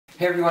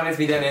Hey everyone, it's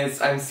me Denise.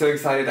 I'm so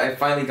excited. I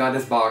finally got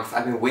this box.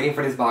 I've been waiting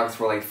for this box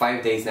for like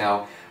 5 days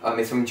now.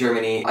 It's from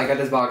Germany. I got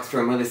this box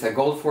from Melissa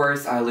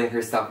Goldforce. I'll link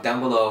her stuff down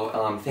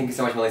below. Thank you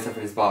so much, Melissa, for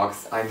this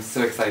box. I'm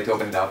so excited to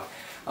open it up.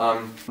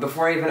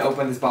 Before I even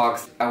open this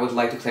box, I would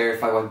like to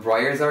clarify what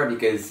Breyers are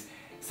because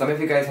some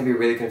of you guys may be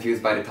really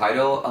confused by the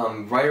title.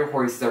 Breyer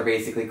horses are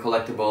basically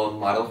collectible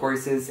model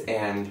horses,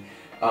 and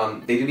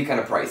they do be kind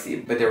of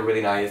pricey, but they're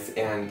really nice.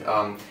 And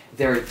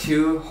there are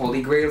two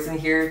holy grails in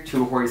here,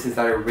 two horses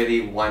that I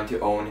really want to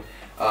own.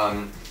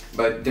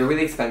 But they're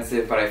really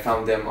expensive, but I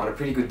found them on a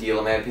pretty good deal.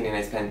 In my opinion,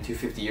 I spent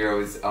 250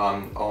 euros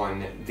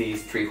on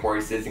these 3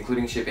 horses,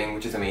 including shipping,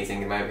 which is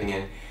amazing in my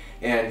opinion.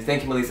 And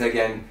thank you, Melissa,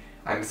 again.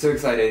 I'm so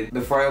excited.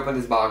 Before I open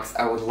this box,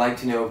 I would like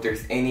to know if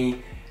there's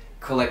any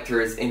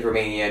collectors in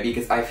Romania,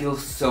 because I feel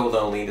so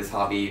lonely in this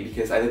hobby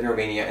because I live in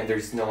Romania and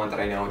there's no one that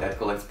I know that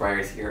collects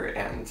Breyers here.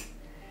 And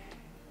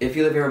if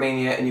you live in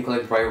Romania and you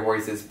collect Breyer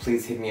horses,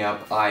 please hit me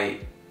up. I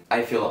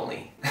feel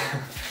lonely.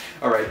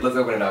 Alright, let's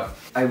open it up.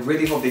 I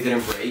really hope they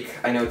didn't break.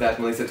 I know that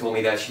Melissa told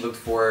me that she looked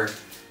for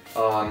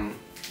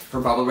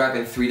bubble wrap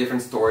in 3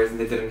 different stores and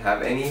they didn't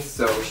have any,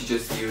 so she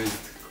just used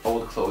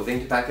old clothing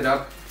to pack it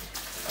up.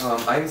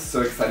 I'm so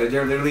excited.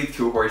 There are literally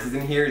 2 horses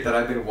in here that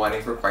I've been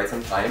wanting for quite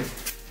some time.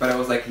 But I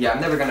was like, yeah,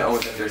 I'm never gonna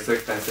own them, they're so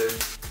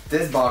expensive.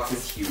 This box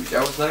is huge. I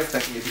was not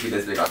expecting it to be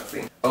this big,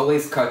 honestly.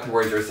 Always cut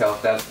towards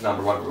yourself, that's the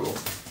 #1 rule.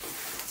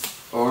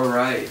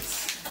 Alright.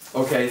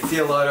 Okay, I see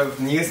a lot of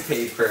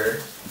newspaper.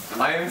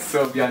 I am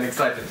so beyond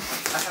excited.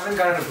 I haven't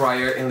gotten a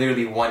Breyer in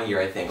literally 1 year,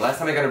 I think. Last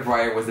time I got a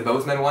Breyer was the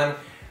Bozeman one.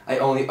 I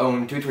only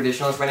own 2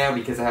 traditionals right now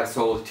because I have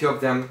sold 2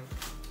 of them.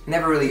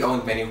 Never really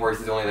owned many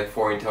horses, only like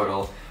 4 in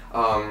total.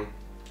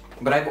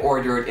 But I've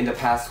ordered in the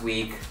past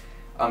week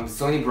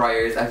Sony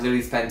Breyers. I've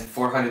literally spent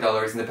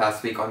 $400 in the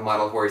past week on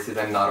model horses.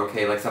 I'm not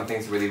okay, like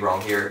something's really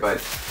wrong here,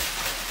 but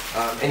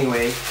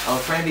anyway, I'll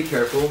try and be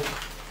careful.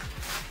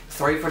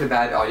 Sorry for the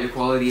bad audio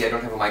quality. I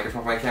don't have a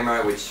microphone for my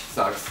camera, which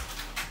sucks.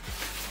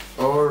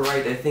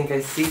 Alright, I think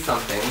I see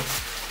something.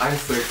 I'm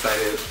so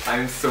excited.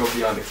 I'm so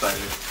beyond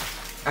excited.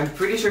 I'm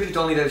pretty sure she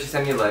told me that she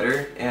sent me a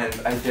letter and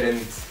I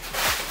didn't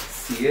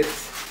see it.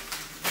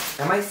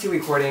 Am I still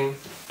recording?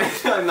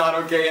 I'm not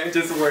okay, I'm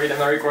just worried I'm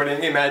not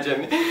recording,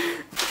 imagine.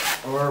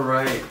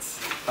 Alright.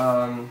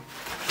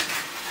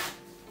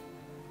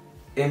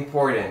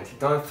 Important.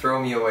 Don't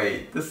throw me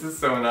away. This is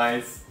so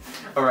nice.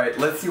 Alright,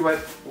 let's see what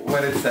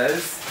it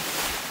says.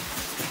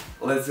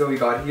 Let's see what we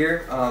got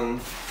here. How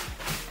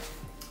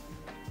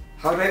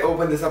do I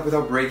open this up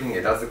without breaking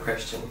it? That's the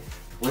question.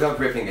 Without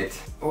ripping it.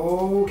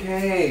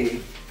 Okay.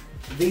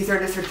 These are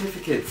the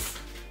certificates.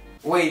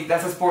 Wait,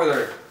 that's a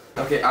spoiler.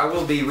 Okay, I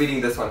will be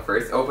reading this one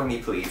first. Open me,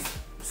 please.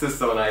 This is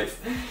so nice.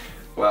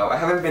 Wow, I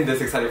haven't been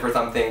this excited for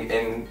something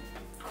in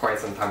quite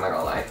some time, not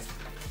gonna lie.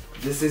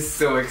 This is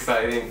so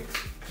exciting.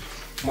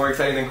 More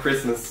exciting than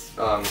Christmas,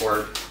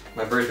 or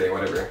my birthday,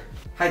 whatever.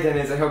 Hi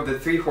Dennis, I hope the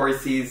 3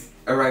 horses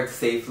arrived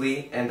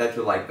safely and that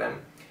you like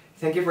them.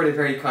 Thank you for the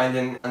very kind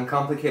and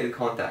uncomplicated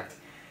contact.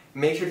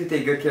 Make sure to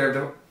take good care of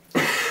them.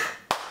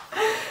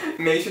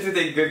 Make sure to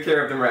take good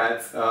care of them,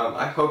 rats.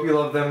 I hope you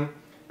love them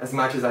as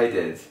much as I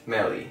did,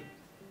 Meli.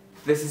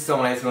 This is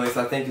so nice,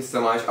 Melissa. Thank you so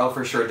much. I'll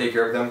for sure take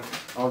care of them.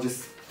 I'll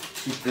just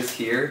keep this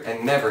here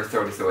and never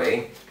throw this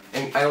away.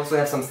 And I also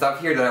have some stuff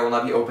here that I will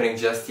not be opening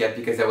just yet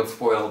because that would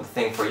spoil the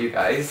thing for you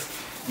guys.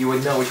 You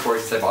would know which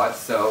horses I bought,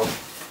 so...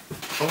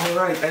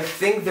 Alright, I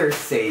think they're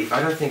safe. I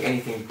don't think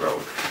anything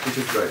broke, which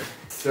is good.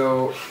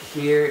 So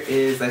here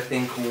is, I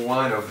think,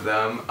 one of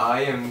them.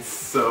 I am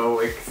so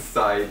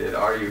excited.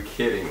 Are you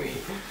kidding me?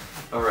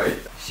 Alright.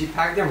 She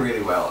packed them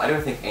really well. I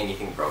don't think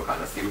anything broke,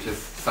 honestly, which is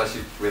such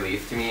a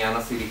relief to me,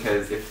 honestly,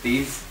 because if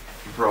these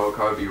broke,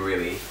 I would be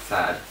really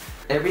sad.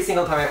 Every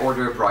single time I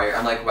order a Breyer,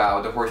 I'm like,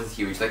 wow, the horse is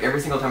huge. Like, every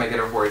single time I get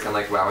a horse, I'm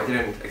like, wow, I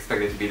didn't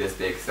expect it to be this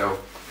big, so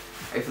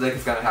I feel like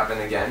it's gonna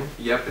happen again.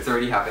 Yep, it's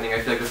already happening.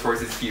 I feel like this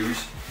horse is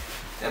huge,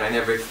 and I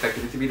never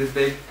expected it to be this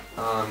big.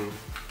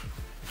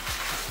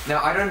 Now,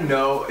 I don't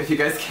know if you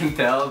guys can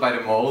tell by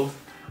the mold,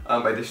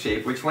 by the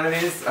shape, which one it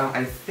is.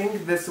 I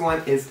think this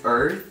one is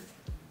Earth.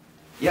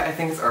 Yeah, I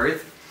think it's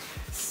Earth.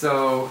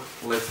 So,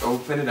 let's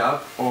open it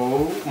up.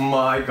 Oh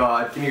my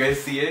god, can you guys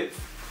see it?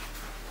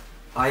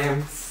 I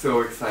am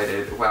so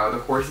excited. Wow, the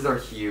horses are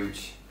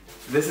huge.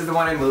 This is the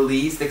one I'm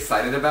least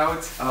excited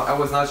about. I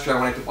was not sure I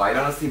wanted to buy it,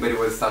 honestly, but it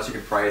was such a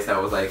good price that I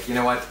was like, you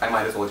know what, I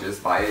might as well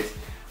just buy it.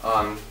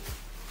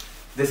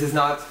 This is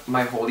not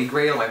my holy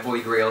grail. My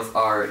holy grails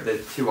are the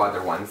 2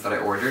 other ones that I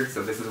ordered,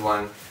 so this is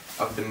one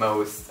of the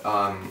most,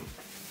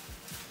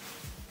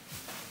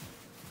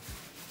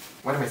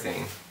 what am I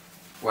saying?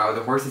 Wow,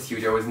 the horse is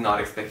huge. I was not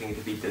expecting it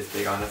to be this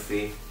big,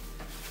 honestly.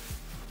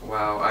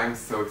 Wow, I'm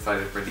so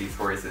excited for these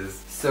horses.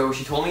 So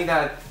she told me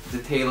that the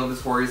tail of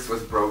this horse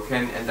was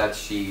broken and that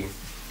she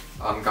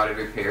got it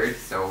repaired,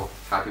 so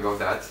happy about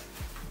that.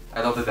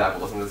 I love the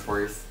dapples in this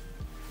horse.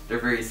 They're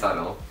very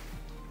subtle.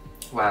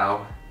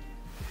 Wow.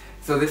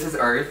 So this is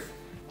Earth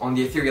on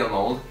the ethereal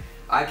mold.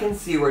 I can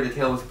see where the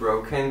tail was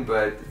broken,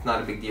 but it's not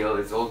a big deal.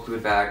 It's all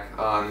glued back.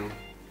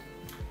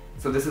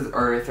 So this is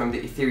Earth from the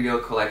Ethereal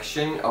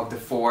collection of the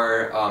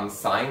 4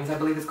 signs, I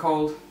believe it's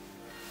called.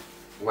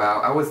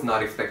 Wow, I was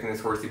not expecting this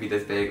horse to be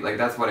this big. Like,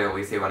 that's what I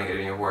always say when I get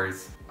a new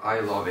horse. I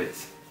love it.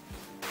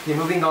 Okay,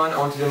 moving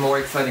on to the more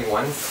exciting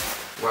ones.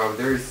 Wow,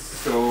 there's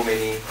so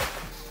many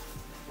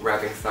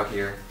wrapping stuff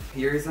here.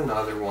 Here's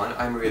another one.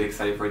 I'm really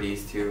excited for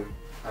these two.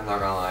 I'm not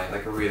gonna lie,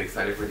 like, I'm really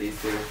excited for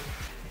these two.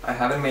 I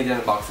haven't made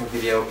an unboxing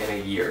video in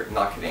a year,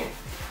 not kidding.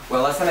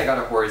 Well, last time I got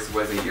a horse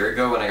was a year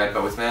ago when I got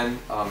Bozeman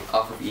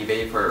off of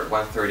eBay for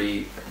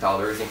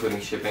 $130, including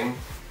shipping,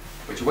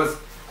 which was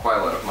quite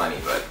a lot of money,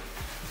 but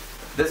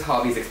this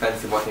hobby is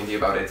expensive. What can you do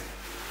about it?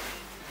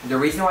 The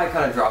reason why I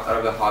kind of dropped out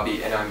of the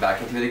hobby and I'm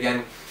back into it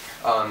again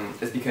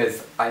is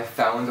because I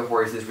found the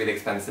horses really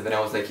expensive, and I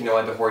was like, you know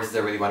what, the horses I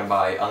really want to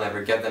buy, I'll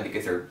never get them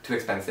because they're too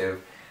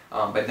expensive.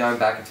 But now I'm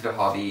back into the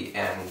hobby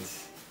and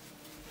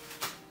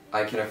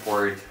I can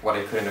afford what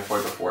I couldn't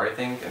afford before, I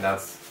think, and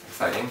that's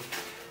exciting.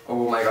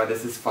 Oh my god,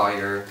 this is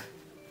fire.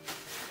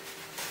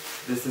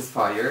 This is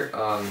fire.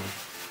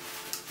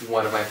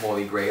 One of my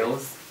holy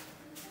grails.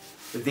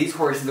 These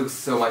horses look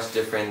so much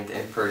different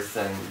in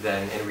person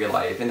than in real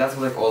life, and that's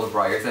like all the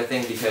Breyers, I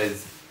think,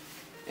 because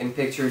in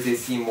pictures they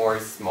seem more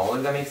small,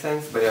 if that makes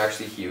sense, but they're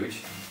actually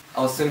huge.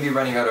 I'll soon be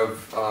running out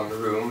of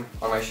room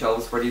on my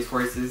shelves for these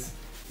horses.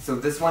 So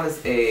this one is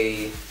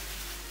a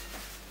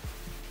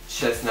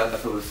Chestnut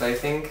Appaloosa, I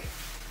think,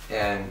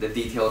 and the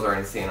details are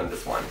insane on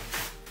this one.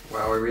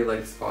 Wow, I really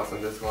like the spots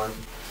on this one.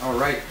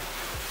 Alright,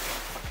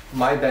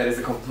 my bed is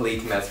a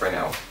complete mess right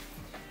now.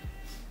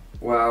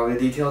 Wow, the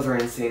details are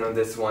insane on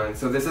this one.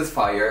 So this is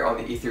fire on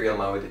the ethereal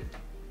mode.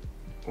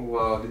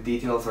 Wow, the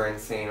details are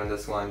insane on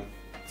this one.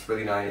 It's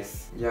really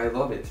nice. Yeah, I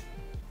love it.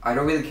 I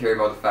don't really care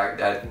about the fact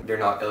that they're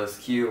not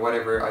LSQ,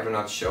 whatever. I do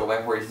not show my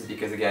horses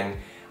because, again,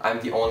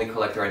 I'm the only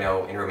collector I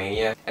know in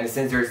Romania. And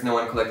since there's no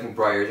one collecting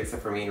Breyers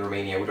except for me in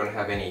Romania, we don't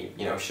have any,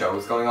 you know,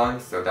 shows going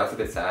on, so that's a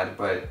bit sad,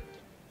 but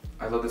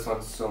I love this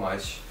one so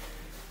much.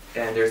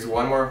 And there's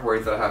one more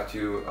horse that I have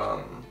to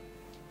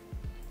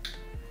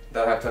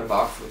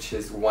unbox, which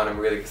is one I'm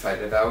really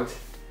excited about.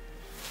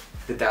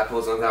 The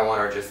dapples on that one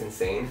are just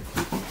insane.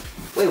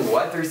 Wait,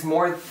 what? There's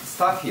more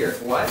stuff here.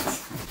 What?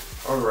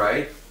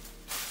 Alright.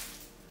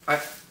 I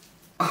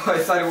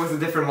thought it was a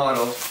different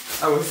model.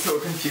 I was so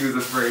confused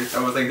at first.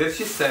 I was like, did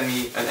she send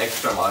me an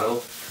extra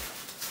model?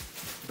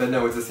 But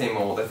no, it's the same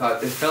mold. I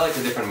thought it felt like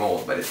a different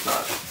mold, but it's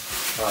not.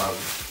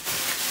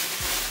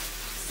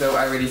 So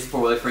I already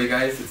spoiled it for you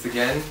guys. It's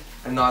again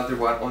another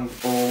one on.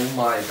 Oh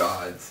my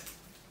god.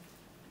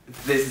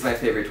 This is my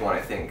favorite one,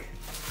 I think.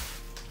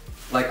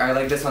 Like, I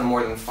like this one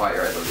more than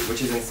Fire, I believe,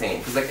 which is insane.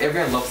 Because, like,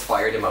 everyone loves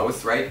Fire the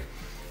most, right?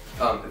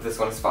 This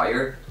one is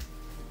Fire.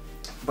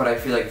 But I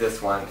feel like this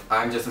one,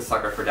 I'm just a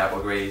sucker for dapple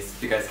grays.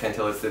 If you guys can't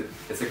tell, it's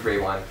a gray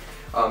one.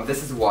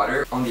 This is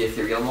Water on the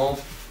ethereal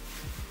mold.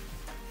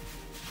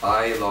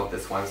 I love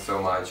this one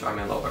so much. I'm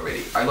in love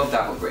already. I love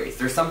dapple grays.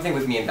 There's something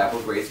with me in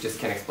dapple grays, just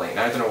can't explain.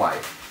 I don't know why.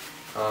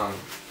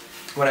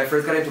 When I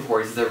first got into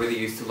horses, I really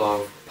used to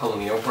love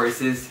Palomino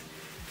horses.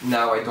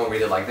 Now I don't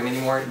really like them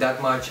anymore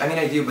that much. I mean,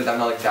 I do, but I'm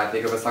not like that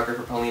big of a sucker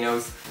for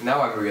Palinos.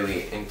 Now I'm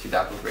really into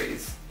dapple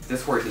grays.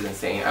 This horse is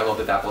insane. I love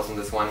the dapples on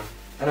this one.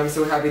 And I'm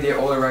so happy they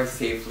all arrived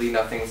safely,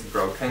 nothing's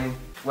broken.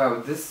 Wow,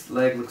 this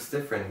leg looks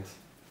different.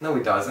 No,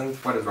 it doesn't.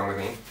 What is wrong with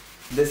me?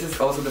 This is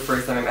also the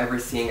first time I'm ever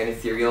seeing an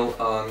ethereal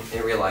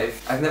in real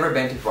life. I've never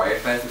been to Breyer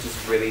Fest, which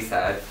is really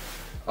sad.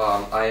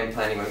 I am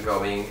planning on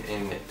going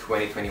in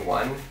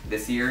 2021,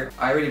 this year.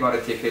 I already bought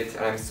a ticket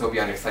and I'm so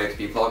beyond excited to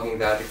be vlogging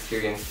that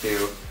experience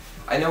too.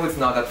 I know it's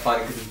not that fun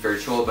because it's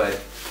virtual,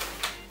 but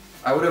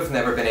I would have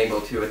never been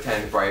able to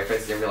attend Breyer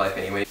Fest in real life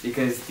anyway,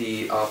 because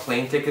the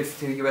plane tickets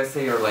to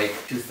USA are like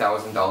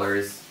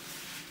 $2,000,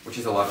 which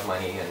is a lot of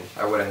money, and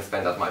I wouldn't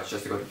spend that much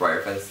just to go to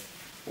Breyer Fest.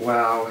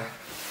 Wow.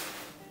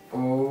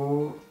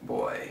 Oh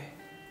boy.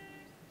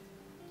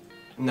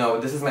 No,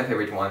 this is my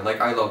favorite one.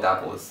 Like, I love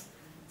dapples.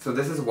 So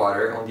this is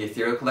Water on the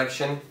Ethereal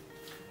collection.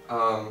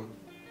 No,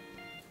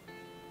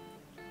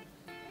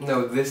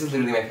 this is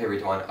literally my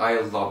favorite one. I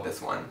love this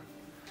one.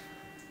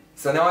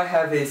 So now I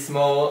have a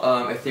small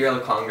ethereal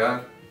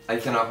conga. I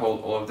cannot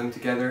hold all of them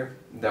together.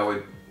 That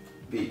would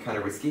be kind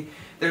of risky.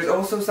 There's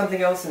also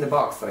something else in the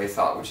box that I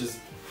saw, which is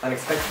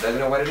unexpected. I don't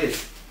know what it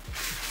is.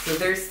 So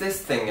there's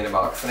this thing in the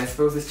box, and I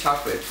suppose it's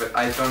chocolate, but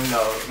I don't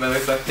know.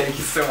 Melissa, thank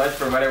you so much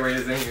for whatever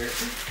is in here.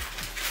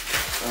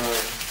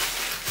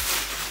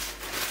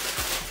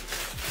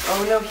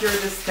 Oh no, here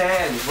are the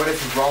stands. What is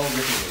wrong with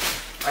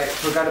me? I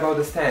forgot about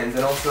the stands,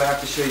 and also I have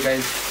to show you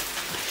guys.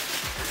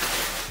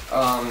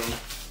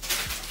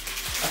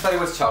 I thought it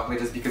was chocolate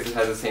just because it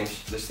has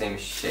the same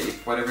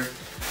shape, whatever.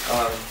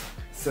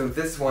 So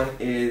this one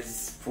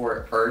is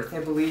for Earth, I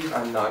believe.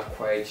 I'm not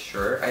quite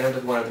sure. I know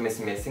that one of them is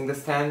missing the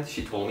stand.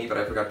 She told me, but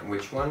I forgot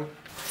which one.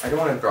 I don't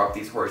want to drop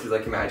these horses.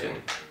 Like,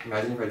 imagine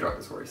if I drop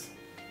this horse.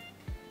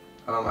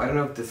 I don't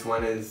know if this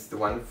one is the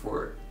one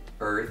for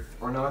Earth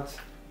or not.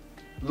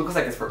 It looks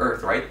like it's for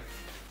Earth, right?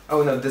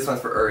 Oh no, this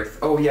one's for Earth.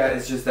 Oh yeah,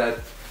 it's just that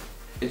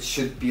it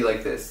should be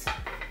like this,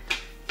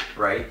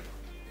 right?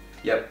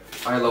 Yep,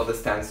 I love the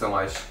stand so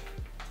much.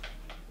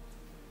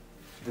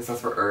 This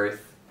one's for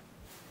Earth.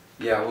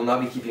 Yeah, we'll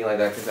not be keeping it like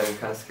that because I'm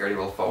kind of scared it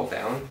will fall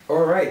down.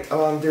 Alright,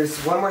 there's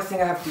one more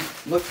thing I have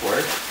to look for.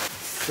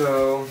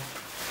 So,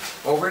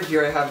 over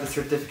here I have the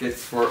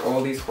certificates for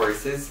all these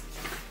horses.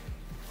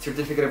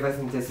 Certificate of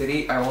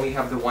Authenticity, I only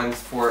have the ones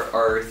for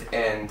Earth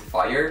and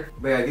Fire.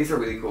 But yeah, these are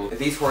really cool.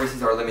 These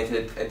horses are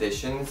limited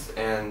editions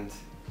and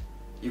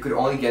you could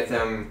only get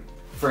them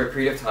for a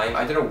period of time.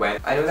 I don't know when.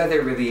 I know that they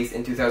released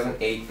in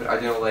 2008, but I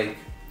don't know like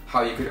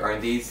how you could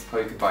earn these, how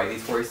you could buy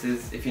these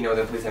horses. If you know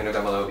them, please let me know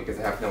down below because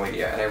I have no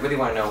idea. And I really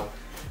want to know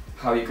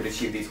how you could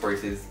achieve these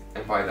horses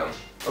and buy them.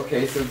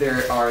 Okay, so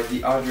there are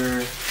the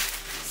other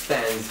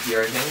stands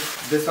here, I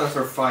think. This one's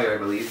for Fire, I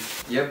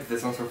believe. Yep,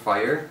 this one's for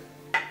Fire.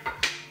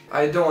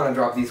 I don't want to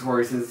drop these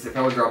horses. If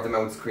I would drop them, I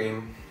would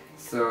scream.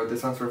 So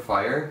this one's for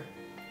Fire.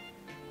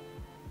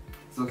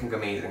 It's looking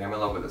amazing. I'm in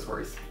love with this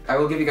horse. I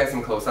will give you guys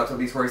some close-ups of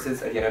these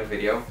horses at the end of the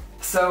video.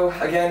 So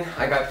again,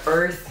 I got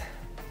Earth.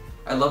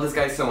 I love this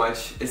guy so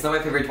much. It's not my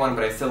favorite one,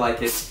 but I still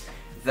like it.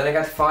 Then I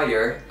got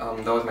Fire.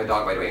 That was my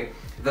dog, by the way.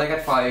 Then I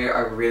got Fire. I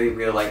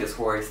really like this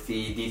horse.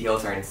 The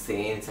details are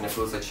insane. It's an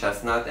Appaloosa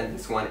Chestnut, and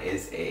this one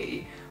is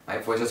a... my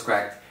voice just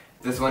cracked.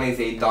 This one is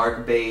a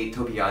Dark Bay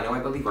Tobiano, I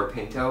believe, or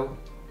Pinto.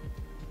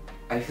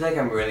 I feel like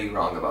I'm really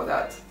wrong about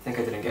that. I think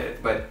I didn't get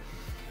it, but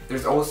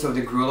there's also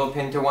the Gruelo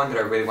Pinto one that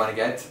I really want to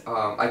get.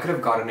 I could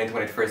have gotten it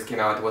when it first came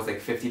out. It was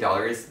like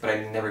 $50, but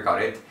I never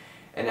got it.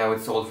 And now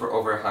it's sold for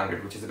over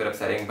 $100, which is a bit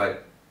upsetting,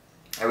 but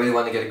I really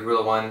want to get a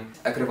Gruelo one.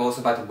 I could have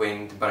also bought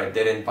Wind, but I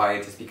didn't buy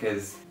it just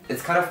because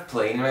it's kind of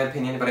plain in my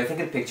opinion, but I think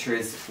it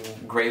pictures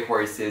gray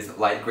horses,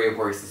 light gray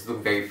horses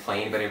look very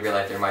plain, but in real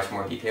life they're much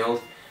more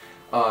detailed.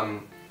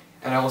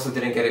 And I also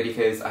didn't get it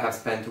because I have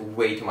spent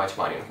way too much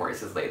money on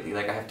horses lately.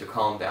 Like, I have to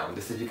calm down.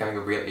 This is becoming a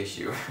real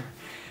issue.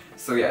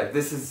 So yeah,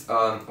 this is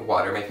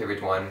Water, my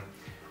favorite one.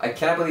 I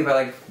cannot believe I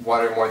like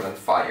Water more than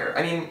Fire.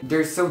 I mean,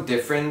 they're so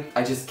different,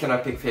 I just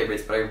cannot pick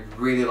favorites, but I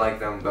really like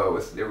them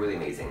both. They're really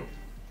amazing.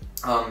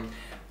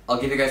 I'll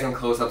give you guys some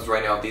close-ups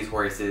right now of these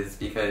horses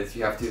because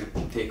you have to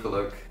take a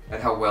look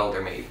at how well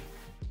they're made.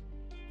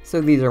 So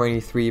these are my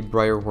 3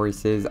 Breyer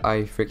horses.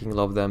 I freaking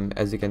love them.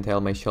 As you can tell,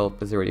 my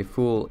shelf is already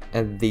full,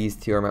 and these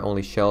 2 are my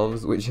only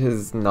shelves, which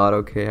is not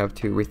okay. I have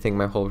to rethink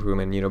my whole room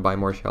and, you know, buy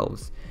more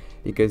shelves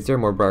because there are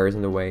more Breyers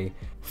in the way.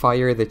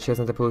 Fire, the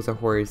Chestnut Appaloosa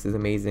horse, is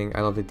amazing.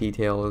 I love the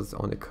details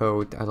on the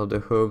coat. I love the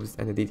hooves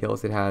and the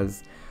details it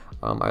has.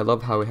 I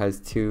love how it has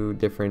 2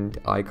 different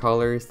eye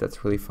colors.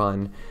 That's really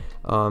fun.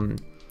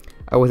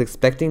 I was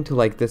expecting to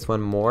like this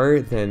one more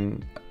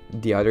than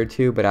the other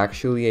 2, but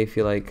actually I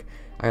feel like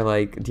I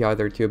like the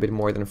other 2 a bit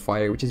more than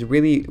Fire, which is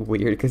really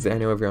weird because I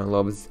know everyone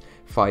loves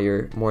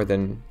Fire more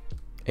than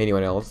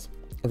anyone else.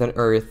 And then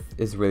Earth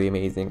is really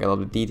amazing. I love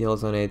the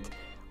details on it.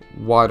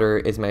 Water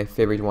is my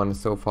favorite one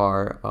so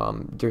far.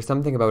 There's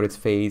something about its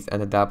face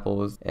and the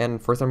dapples,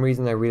 and for some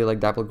reason I really like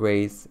dapple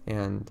grays,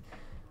 and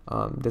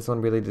this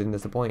one really didn't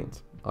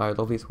disappoint. I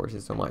love these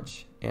horses so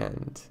much,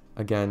 and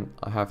again,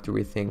 I have to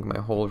rethink my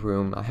whole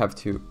room. I have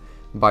to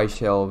buy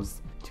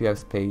shelves to have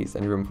space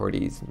and room for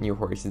these new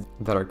horses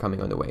that are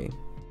coming on the way.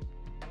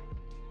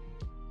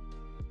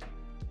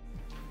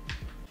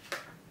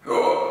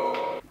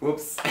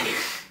 Whoops.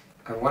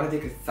 I want to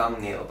take a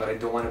thumbnail, but I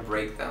don't want to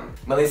break them.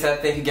 Melissa,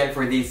 thank you again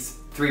for these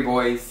 3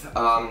 boys.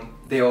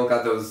 They all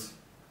got those,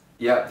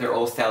 yeah, they're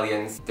all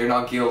stallions. They're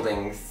not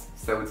geldings,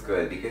 so it's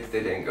good because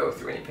they didn't go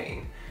through any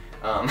pain.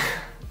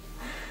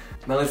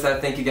 Melissa,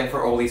 thank you again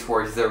for all these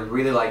horses. I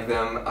really like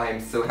them. I'm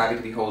so happy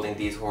to be holding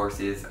these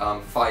horses.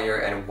 Fire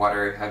and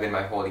Water have been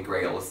my holy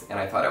grails, and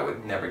I thought I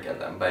would never get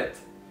them, but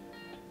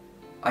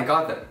I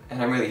got them,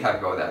 and I'm really happy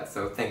about that,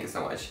 so thank you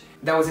so much.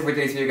 That was it for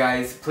today's video,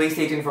 guys. Please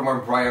stay tuned for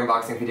more Breyer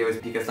unboxing videos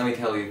because let me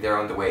tell you, they're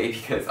on the way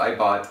because I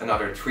bought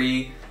another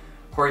 3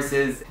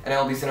 horses and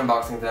I'll be soon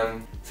unboxing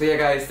them. So yeah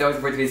guys, that was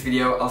it for today's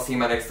video. I'll see you in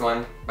my next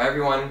one. Bye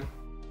everyone!